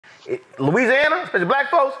Louisiana, especially black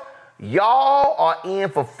folks, y'all are in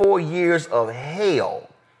for 4 years of hell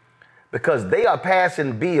because they are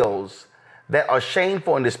passing bills that are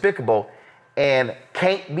shameful and despicable and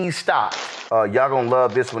can't be stopped. Y'all gonna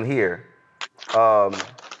love this one here.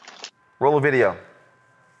 Roll a video.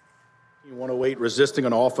 108, resisting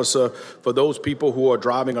an officer. For those people who are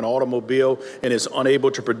driving an automobile and is unable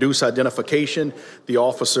to produce identification, the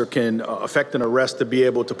officer can effect an arrest to be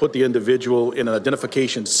able to put the individual in an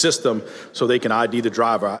identification system so they can ID the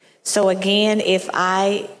driver. So again, if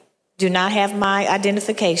I do not have my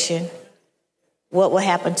identification, what will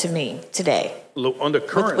happen to me today? Under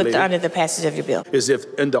the passage of your bill is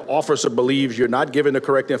if the officer believes you're not giving the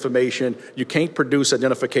correct information, you can't produce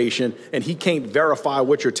identification, and he can't verify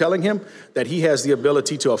what you're telling him, that he has the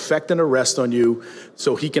ability to effect an arrest on you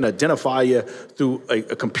so he can identify you through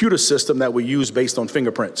a computer system that we use based on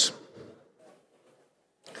fingerprints.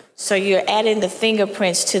 So you're adding the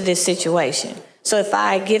fingerprints to this situation. So if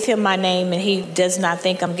I give him my name and he does not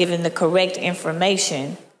think I'm giving the correct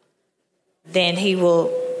information, then he will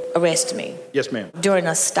arrest me. Yes, ma'am. During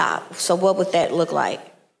a stop. So what would that look like?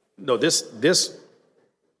 No, this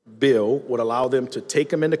bill would allow them to take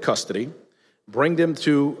them into custody, bring them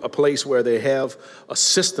to a place where they have a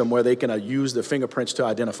system where they can use the fingerprints to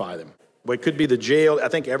identify them. Well, it could be the jail. I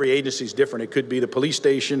think every agency is different. It could be the police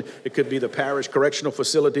station. It could be the parish correctional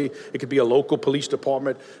facility. It could be a local police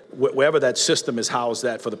department, wherever that system is housed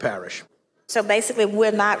at for the parish. So basically,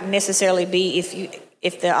 will not necessarily be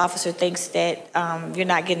if the officer thinks that you're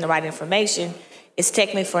not getting the right information. It's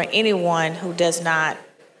technically for anyone who does not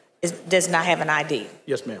have an ID.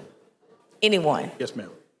 Yes, ma'am. Anyone. Yes,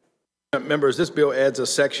 ma'am. Members, this bill adds a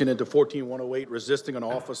section into 14108, resisting an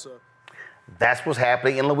officer. That's what's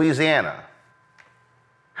happening in Louisiana.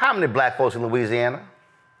 How many black folks in Louisiana?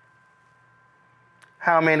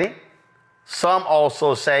 How many? Some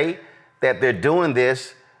also say that they're doing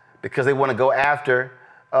this because they want to go after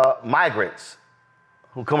migrants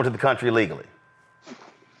who come into the country illegally.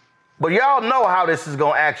 But y'all know how this is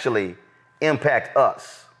going to actually impact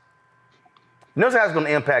us. Notice how it's going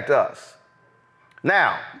to impact us.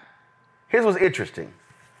 Now, here's what's interesting.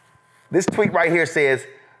 This tweet right here says,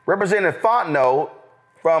 Representative Fontenot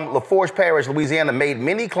from Lafourche Parish, Louisiana, made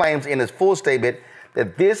many claims in his full statement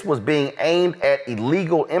that this was being aimed at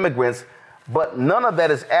illegal immigrants, but none of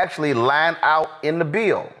that is actually lined out in the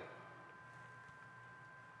bill.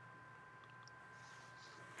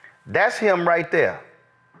 That's him right there,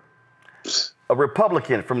 a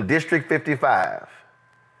Republican from District 55.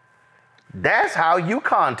 That's how you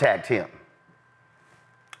contact him.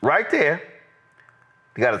 Right there.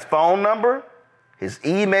 You got his phone number, his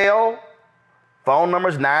email. Phone number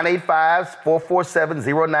is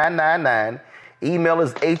 985-447-0999. Email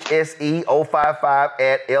is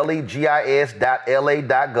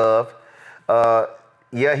hse055@legis.la.gov.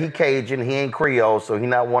 Yeah, he Cajun, he ain't Creole, so he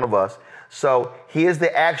not one of us. So here's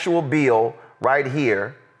the actual bill right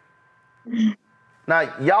here. Now,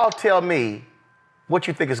 y'all tell me what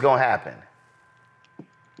you think is going to happen.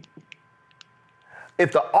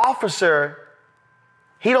 If the officer,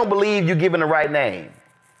 he don't believe you giving the right name.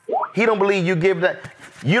 He don't believe you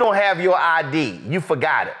you don't have your ID. You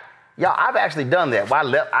forgot it. Y'all, I've actually done that. When I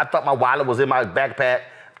left, I thought my wallet was in my backpack.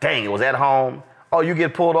 Dang, it was at home. Oh, you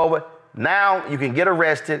get pulled over. Now you can get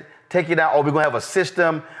arrested, take you down. Oh, we're gonna have a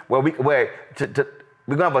system we're gonna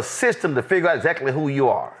have a system to figure out exactly who you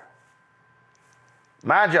are.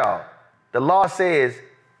 Mind y'all, the law says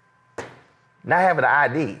not having an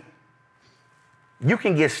ID, you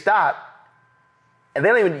can get stopped, and they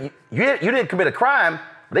don't even you didn't commit a crime.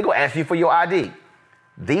 But they're gonna ask you for your ID.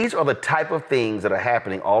 These are the type of things that are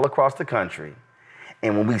happening all across the country.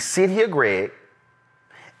 And when we sit here, Greg,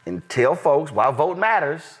 and tell folks why vote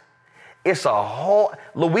matters, it's a whole,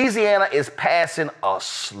 Louisiana is passing a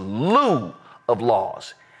slew of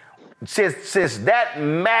laws. Since that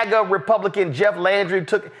MAGA Republican Jeff Landry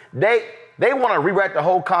they want to rewrite the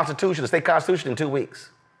whole Constitution, the state Constitution, in 2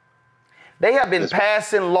 weeks. They have been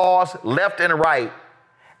passing laws left and right.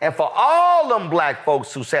 And for all them black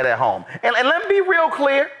folks who sat at home, and let me be real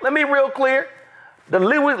clear, the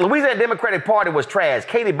Louisiana Democratic Party was trash.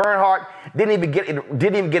 Katie Bernhardt didn't even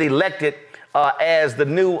get elected as the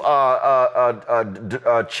new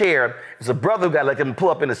chair. It's a brother who got elected, and pull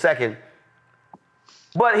up in a second.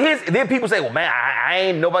 But then people say, well, man, I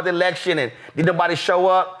ain't know about the election, and did nobody show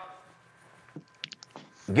up?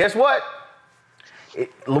 Guess what?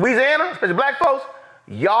 Louisiana, especially black folks,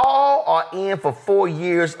 y'all are in for 4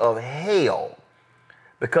 years of hell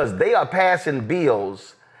because they are passing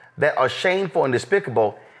bills that are shameful and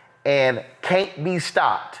despicable and can't be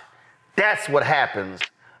stopped. That's what happens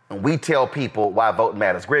and we tell people why voting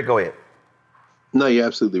matters. Greg, go ahead. No, you're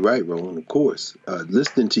absolutely right, Roland. Of course,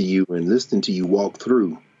 listening to you walk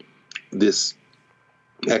through this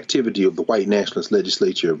activity of the white nationalist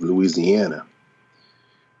legislature of Louisiana,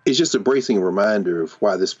 it's just a bracing reminder of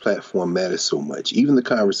why this platform matters so much. Even the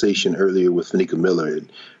conversation earlier with Fanika Miller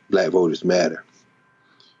and Black Voters Matter.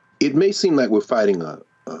 It may seem like we're fighting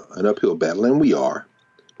an uphill battle, and we are,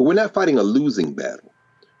 but we're not fighting a losing battle.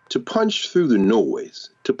 To punch through the noise,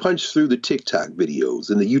 to punch through the TikTok videos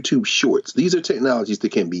and the YouTube shorts, these are technologies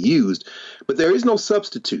that can be used, but there is no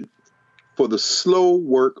substitute for the slow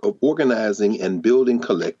work of organizing and building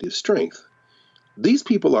collective strength. These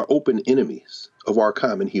people are open enemies of our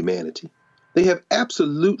common humanity. They have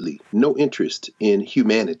absolutely no interest in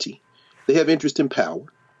humanity. They have interest in power.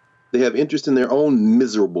 They have interest in their own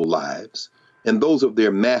miserable lives and those of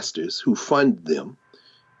their masters who fund them.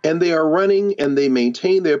 And they are running and they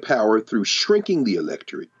maintain their power through shrinking the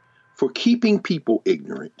electorate, for keeping people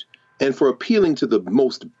ignorant, and for appealing to the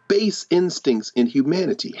most base instincts in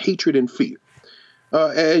humanity, hatred and fear.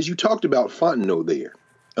 As you talked about Fontenot there,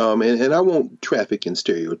 and I won't traffic in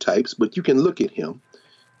stereotypes, but you can look at him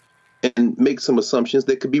and make some assumptions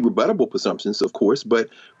that could be rebuttable assumptions, of course, but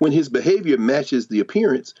when his behavior matches the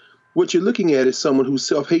appearance, what you're looking at is someone whose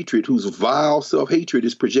self-hatred, whose vile self-hatred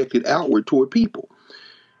is projected outward toward people.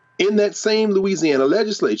 In that same Louisiana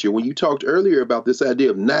legislature, when you talked earlier about this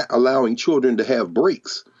idea of not allowing children to have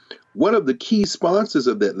breaks, one of the key sponsors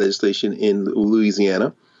of that legislation in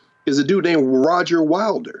Louisiana is a dude named Roger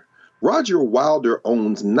Wilder. Roger Wilder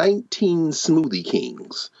owns 19 Smoothie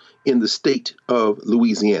Kings in the state of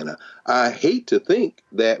Louisiana. I hate to think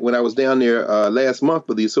that when I was down there last month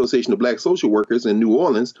for the Association of Black Social Workers in New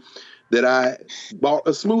Orleans, that I bought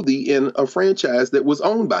a smoothie in a franchise that was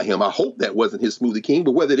owned by him. I hope that wasn't his Smoothie King,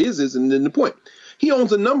 but whether it is isn't the point. He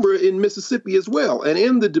owns a number in Mississippi as well. And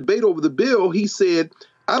in the debate over the bill, he said,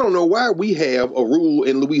 I don't know why we have a rule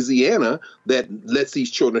in Louisiana that lets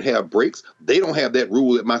these children have breaks. They don't have that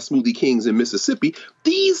rule at my Smoothie Kings in Mississippi.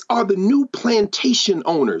 These are the new plantation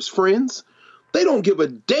owners, friends. They don't give a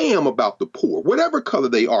damn about the poor, whatever color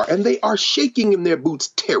they are, and they are shaking in their boots,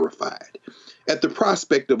 terrified at the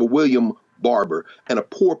prospect of a William Barber and a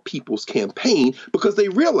poor people's campaign, because they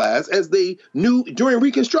realize, as they knew during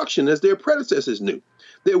Reconstruction, as their predecessors knew,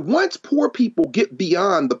 that once poor people get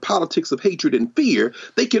beyond the politics of hatred and fear,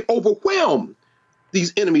 they can overwhelm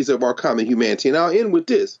these enemies of our common humanity. And I'll end with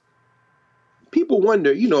this. People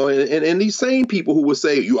wonder, and these same people who will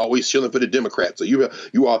say, you always shilling for the Democrats, or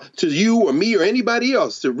you are to you or me or anybody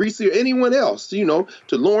else, to Reese or anyone else, to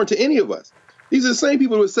Lauren, to any of us. These are the same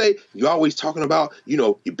people who would say, you're always talking about,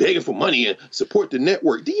 you're begging for money and support the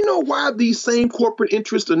network. Do you know why these same corporate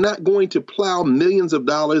interests are not going to plow millions of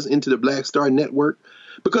dollars into the Black Star Network?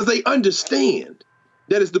 Because they understand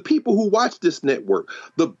that it's the people who watch this network.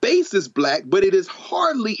 The base is Black, but it is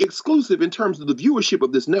hardly exclusive in terms of the viewership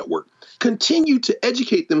of this network. Continue to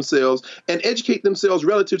educate themselves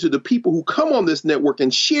relative to the people who come on this network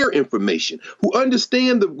and share information, who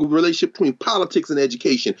understand the relationship between politics and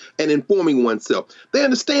education and informing oneself. They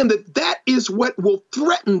understand that that is what will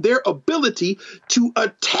threaten their ability to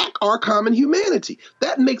attack our common humanity.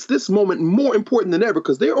 That makes this moment more important than ever,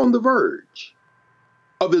 because they're on the verge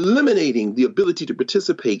of eliminating the ability to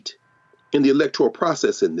participate in the electoral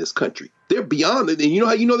process in this country. They're beyond it. And you know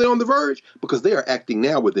how you know they're on the verge? Because they are acting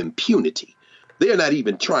now with impunity. They are not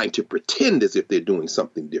even trying to pretend as if they're doing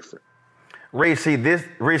something different. Reese,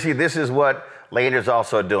 this is what Landers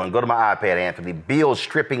also doing. Go to my iPad, Anthony. Bill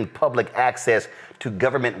stripping public access to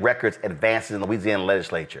government records advances in the Louisiana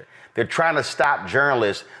legislature. They're trying to stop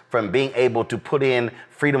journalists from being able to put in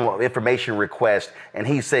freedom of information requests. And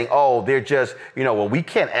he's saying, they're just, well, we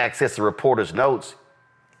can't access the reporter's notes.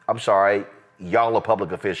 I'm sorry, y'all are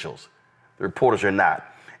public officials. The reporters are not.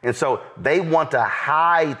 And so they want to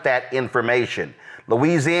hide that information.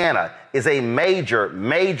 Louisiana is a major,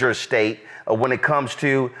 major state when it comes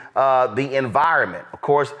to the environment. Of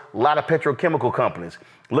course, a lot of petrochemical companies.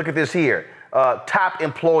 Look at this here. Top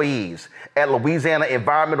employees at Louisiana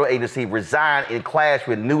Environmental Agency resign in clash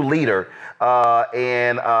with new leader.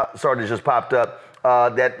 Sorry, this just popped up.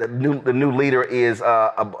 That the new leader is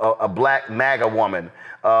a black MAGA woman.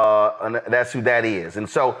 And that's who that is. And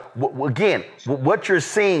so, again, what you're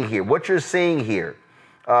seeing here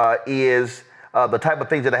is the type of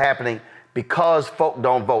things that are happening because folk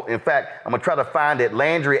don't vote. In fact, I'm going to try to find it.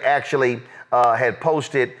 Landry actually had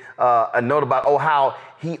posted a note about, how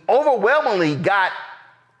he overwhelmingly got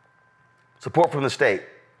support from the state.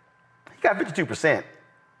 He got 52%,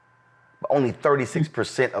 but only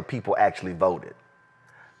 36% of people actually voted.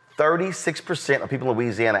 36% of people in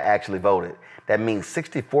Louisiana actually voted. That means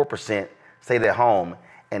 64% stayed at home,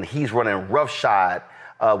 and he's running roughshod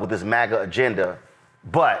with this MAGA agenda.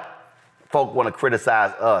 But folk want to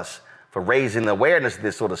criticize us for raising the awareness of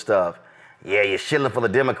this sort of stuff. Yeah, you're shilling for the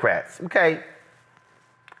Democrats. Okay.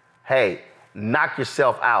 Hey, knock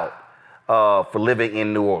yourself out for living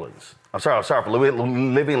in New Orleans. I'm sorry, for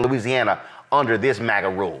living in Louisiana under this MAGA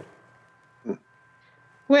rule.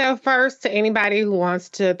 Well, first, to anybody who wants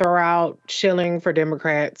to throw out shilling for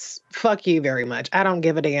Democrats, fuck you very much. I don't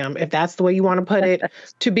give a damn if that's the way you want to put it,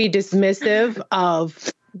 to be dismissive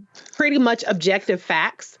of pretty much objective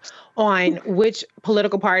facts on which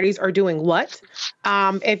political parties are doing what.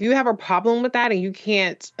 If you have a problem with that and you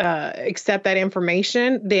can't accept that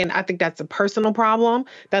information, then I think that's a personal problem.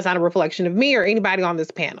 That's not a reflection of me or anybody on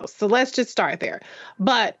this panel. So let's just start there.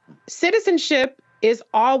 But citizenship is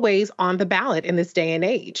always on the ballot in this day and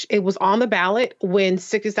age. It was on the ballot when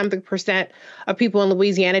 60-something% of people in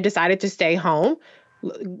Louisiana decided to stay home.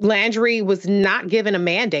 Landry was not given a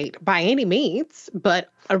mandate by any means,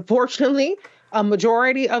 but unfortunately, a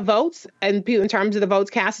majority of votes, and in terms of the votes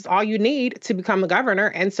cast, is all you need to become a governor.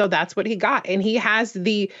 And so that's what he got. And he has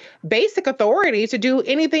the basic authority to do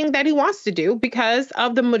anything that he wants to do because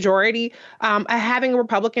of the majority having a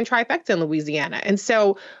Republican trifecta in Louisiana. And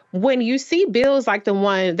so when you see bills like the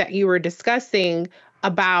one that you were discussing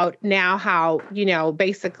about now how,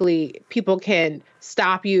 basically people can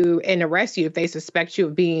stop you and arrest you if they suspect you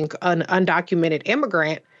of being an undocumented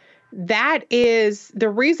immigrant, that is the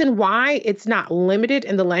reason why it's not limited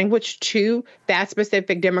in the language to that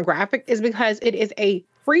specific demographic is because it is a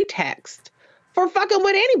pretext for fucking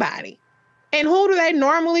with anybody. And who do they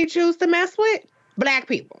normally choose to mess with? Black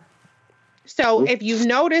people. So if you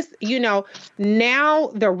notice, now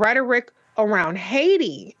the rhetoric around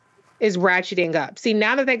Haiti is ratcheting up. See,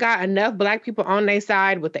 now that they got enough Black people on their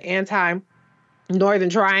side with the anti-Northern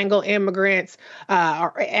Triangle immigrants,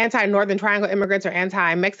 or anti-Northern Triangle immigrants or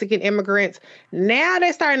anti-Mexican immigrants, now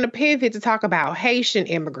they're starting to pivot to talk about Haitian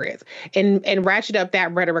immigrants and ratchet up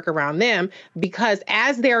that rhetoric around them, because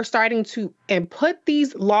as they're starting to put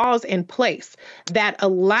these laws in place that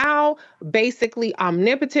allow basically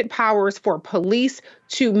omnipotent powers for police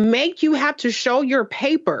to make you have to show your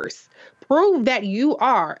papers, prove that you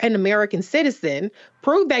are an American citizen,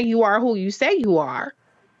 prove that you are who you say you are,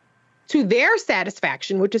 to their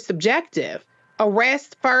satisfaction, which is subjective.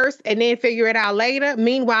 Arrest first and then figure it out later.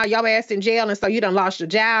 Meanwhile, your ass in jail, and so you done lost your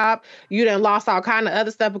job. You done lost all kind of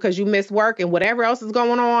other stuff because you missed work and whatever else is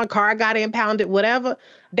going on. Car got impounded, whatever.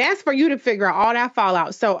 That's for you to figure out all that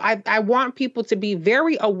fallout. So I want people to be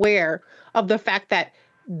very aware of the fact that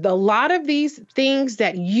a lot of these things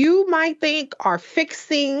that you might think are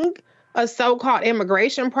fixing a so-called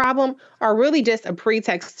immigration problem are really just a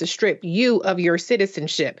pretext to strip you of your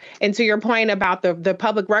citizenship. And to your point about the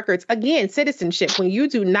public records, again, citizenship, when you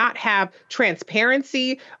do not have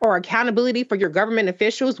transparency or accountability for your government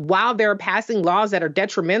officials while they're passing laws that are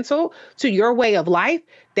detrimental to your way of life,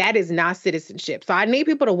 that is not citizenship. So I need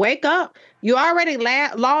people to wake up. You already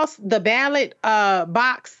lost the ballot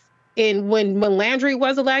box when Landry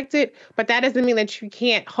was elected, but that doesn't mean that you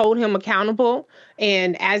can't hold him accountable.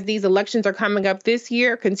 And as these elections are coming up this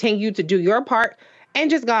year, continue to do your part and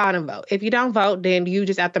just go out and vote. If you don't vote, then you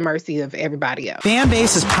just at the mercy of everybody else.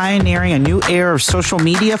 Fanbase is pioneering a new era of social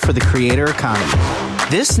media for the creator economy.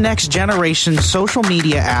 This next generation social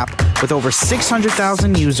media app with over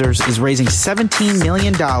 600,000 users is raising $17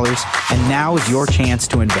 million, and now is your chance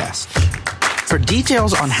to invest. For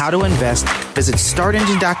details on how to invest, visit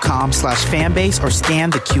startengine.com/fanbase or scan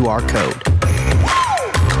the QR code.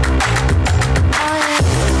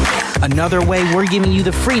 Another way we're giving you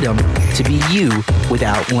the freedom to be you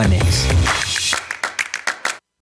without limits.